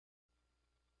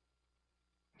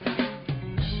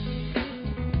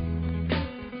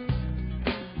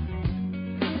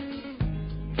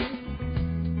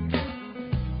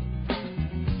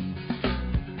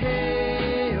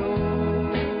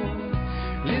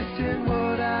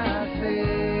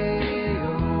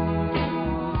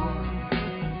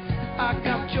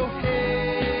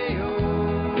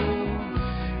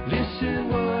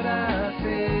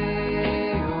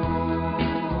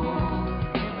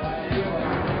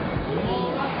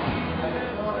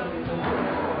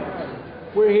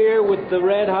here with the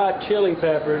Red Hot Chili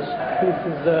Peppers. This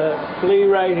is Flea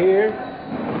right here.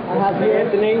 I have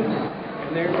Anthony.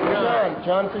 And there's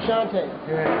John Frusciante.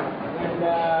 And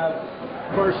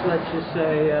first, let's just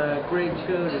say, great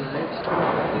show tonight.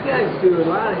 You guys do a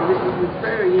lot of it. It's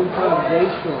very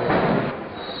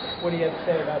improvisational. What do you have to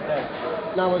say about that?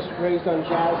 I was raised on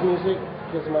jazz music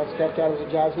because my stepdad was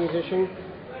a jazz musician.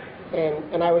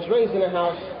 And I was raised in a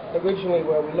house originally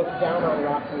where we looked down on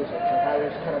rock music. Like I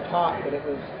was kind of taught that it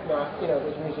was not, it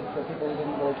was music for people who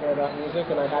didn't really care about music,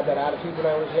 and I had that attitude when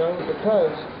I was young.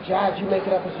 Because jazz, you make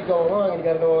it up as you go along, and you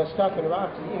got to know all this stuff, and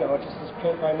rock, it's just this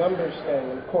paint by numbers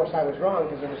thing. And of course I was wrong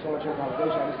because there was so much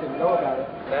improvisation, I just didn't know about it.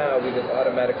 Now we just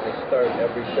automatically start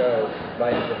every show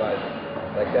by improvising.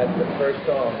 Like that's the first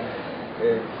song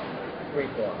is free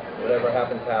form. Whatever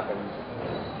happens, happens.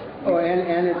 Oh,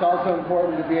 and it's also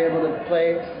important to be able to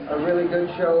play a really good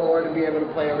show or to be able to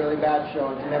play a really bad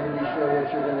show and to never be sure what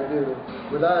you're going to do.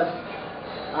 With us,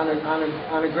 on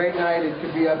a great night, it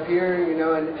could be up here,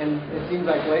 and it seems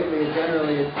like lately,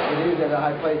 generally, it is at a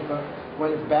high place, but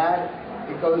when it's bad,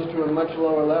 it goes to a much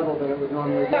lower level than it would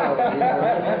normally go.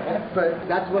 But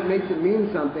that's what makes it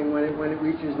mean something when it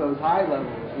reaches those high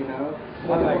levels, It's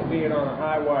like being on a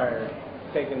high wire,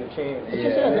 taking the chance.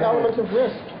 It's just an element of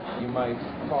risk. You might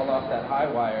fall off that high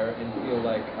wire and feel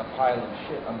like a pile of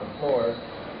shit on the floor,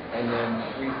 and then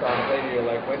 3 songs later you're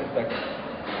like, wait a second,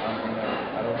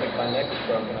 I don't think my neck is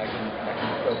broken, I can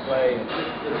still play.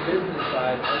 The business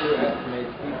side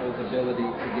underestimates people's ability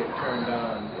to get turned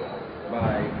on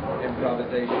by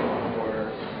improvisation or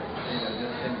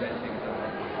just inventing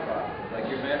something. Like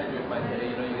your managers might say,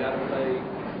 you got to play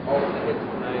all of the hits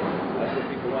tonight, that's what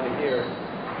people want to hear.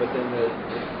 But then the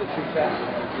true test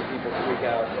is people freak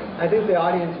out. I think the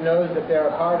audience knows that they're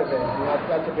a part of it, and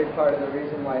that's a big part of the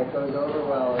reason why it goes over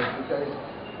well, is because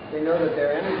they know that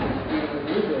their energy is feeding the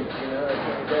music,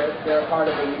 they're a part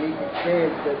of a unique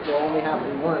experience that will only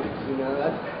happen once,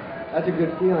 that's a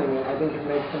good feeling, and I think it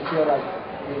makes them feel like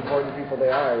the important people they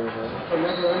are, So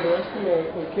never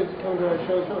underestimate, when kids come to our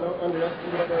shows, don't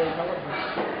underestimate their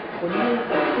intelligence. When you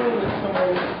assume that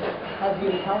someone has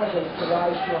the intelligence to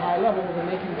rise to a high level, then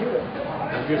they can do it.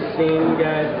 I've just seen you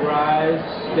guys rise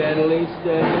steadily,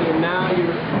 and now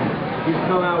you've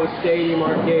come out with Stadium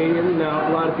Arcadium. Now,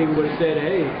 a lot of people would have said,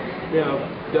 hey,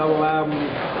 double album,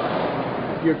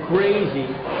 you're crazy.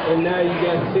 And now you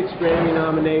got 6 Grammy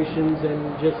nominations, and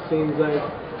it just seems like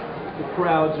the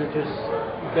crowds are just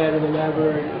better than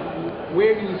ever.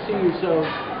 Where do you see yourself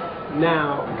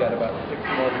now? We've got about 6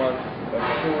 more months of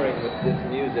touring with this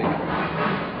music,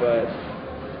 but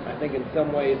I think in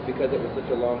some ways, because it was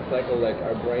such a long cycle, like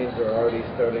our brains are already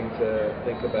starting to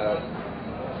think about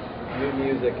new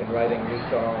music and writing new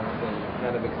songs and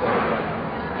kind of excited about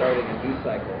starting a new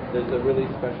cycle. There's a really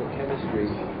special chemistry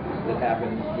that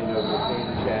happens, between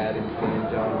Chad and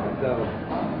John and myself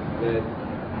that,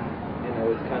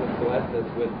 has kind of blessed us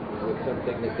with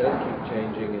something that does keep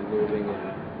changing and moving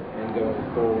and going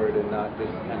forward and not just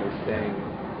kind of staying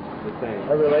the same.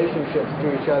 Our relationships to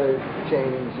each other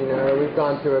change, we've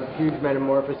gone through a huge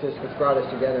metamorphosis which brought us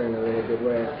together in a really good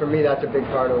way. For me, that's a big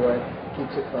part of what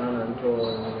keeps it fun on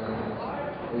tour,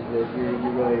 is that you're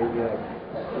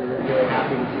really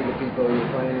happy to see the people you're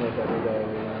playing with every day.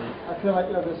 I feel like,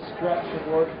 this stretch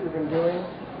of work we've been doing,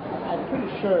 I'm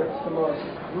pretty sure it's the most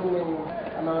grueling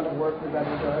amount of work we've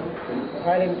ever done. If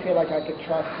I didn't feel like I could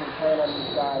trust and plan on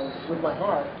these guys with my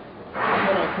heart,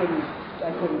 then I couldn't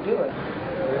do it.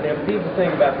 And if people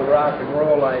think about the rock and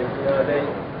roll life,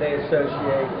 they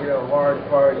associate, hard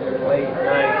party, late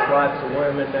nights, lots of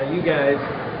women. Now you guys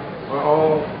are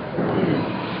all,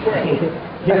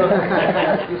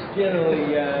 just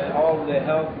generally all the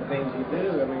healthy things you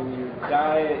do. I mean, your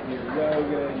diet, your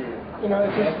yoga, your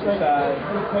exercise.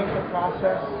 We take the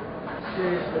process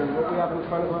seriously. What we have in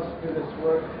front of us to do this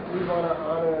work, we want to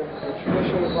honor the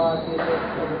tradition of rock music,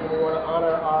 and we want to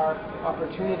honor our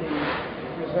opportunity to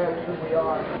present who we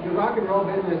are. The rock and roll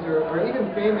business, or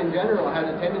even fame in general, has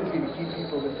a tendency to keep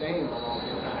people the same all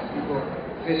the time. People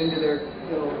fit into their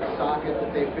little socket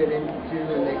that they fit into,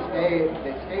 and they stay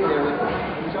there.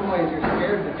 In some ways, you're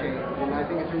scared to change, and I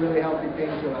think it's a really healthy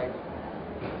thing to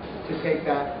take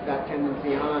that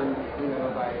tendency on,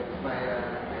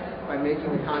 by making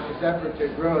a conscious effort to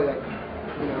grow.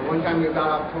 One time we got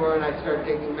off tour and I started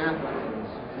taking math lessons.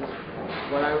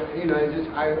 I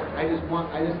just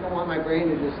don't want my brain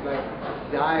to just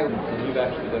die. And you've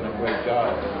actually done a great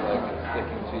job of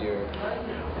sticking to your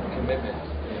commitment.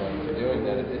 To doing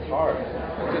that, it's hard.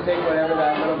 To take whatever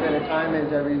that little bit of time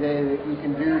is every day that you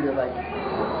can do to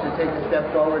take a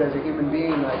step forward as a human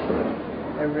being,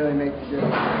 it really makes a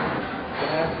difference. Can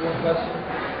I ask you one question?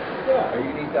 Yeah. Are you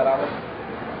gonna eat that omelet?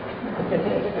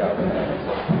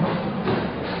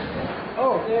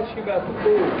 Oh, to ask you about the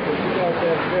food, because you guys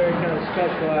have a very kind of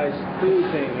specialized food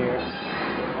thing here.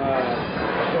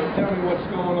 So tell me what's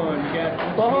going on. You got...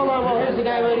 Well, hold on. Well, here's the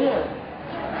guy right here.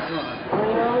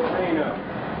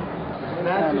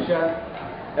 That's the chef.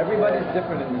 Everybody's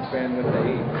different in this band what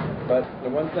they eat, but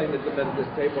the one thing that this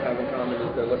table have in common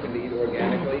is they're looking to eat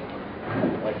organically.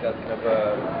 Like that's kind of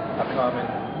a common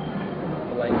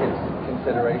blanket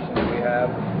consideration that we have.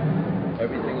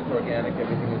 Everything is organic,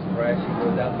 everything is fresh. He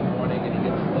goes out in the morning and he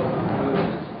gets local food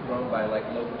that's grown by like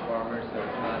local farmers, so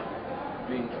it's not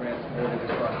being transported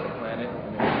across the planet.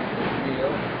 And it's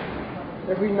real.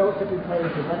 Every note that we play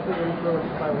is directly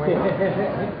influenced by Wayne.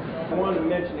 I wanted to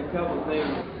mention a couple of things.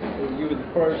 You were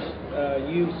the first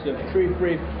use of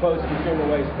tree-free post-consumer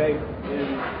waste paper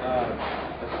in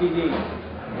a CD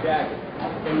jacket.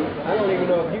 And I don't even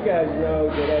know if you guys know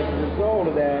that as a result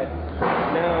of that,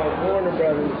 now Warner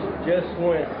Brothers just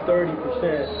went 30%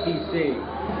 PC.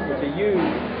 It's a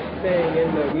huge thing in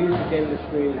the music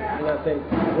industry, and I think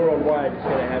worldwide it's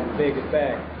going to have a big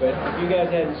effect. But if you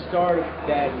guys hadn't started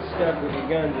that and stuck with your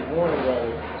guns at Warner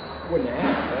Brothers, it wouldn't have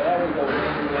happened. That was a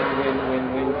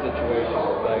win-win-win-win situation.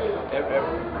 Like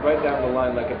right down the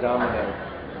line, like a domino.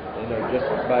 You know, just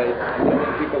by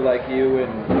knowing people like you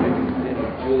and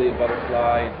Julia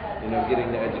Butterfly, you know,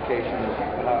 getting the education of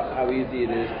how easy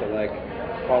it is to like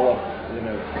call up, you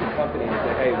know, the company and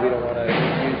say, hey, we don't want to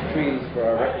use trees for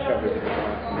our record covers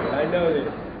anymore. I know that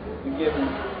you've given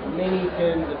many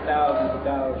tens of thousands of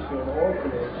dollars to an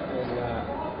orphanage in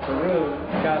Peru,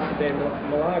 Casa de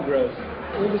Milagros.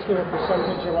 We just give a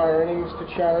percentage of our earnings to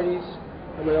charities,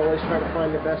 and we always try to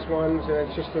find the best ones, and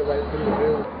it's just the right thing to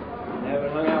do.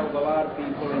 Having hung out with a lot of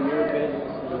people in your business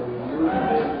and in the movie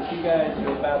business, you guys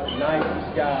are about the nicest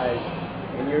guys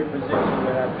in your position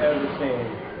that I've ever seen.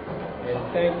 And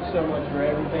thank you so much for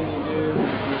everything you do.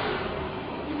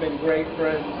 You've been great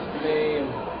friends to me, and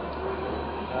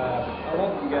I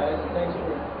love you guys. Thanks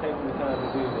for taking the time to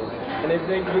do this. And if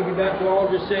you could all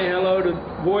just say hello to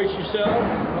Voice Yourself.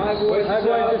 Hi, Voice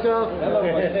Yourself. Hello,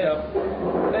 Voice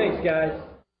Yourself. Thanks, guys.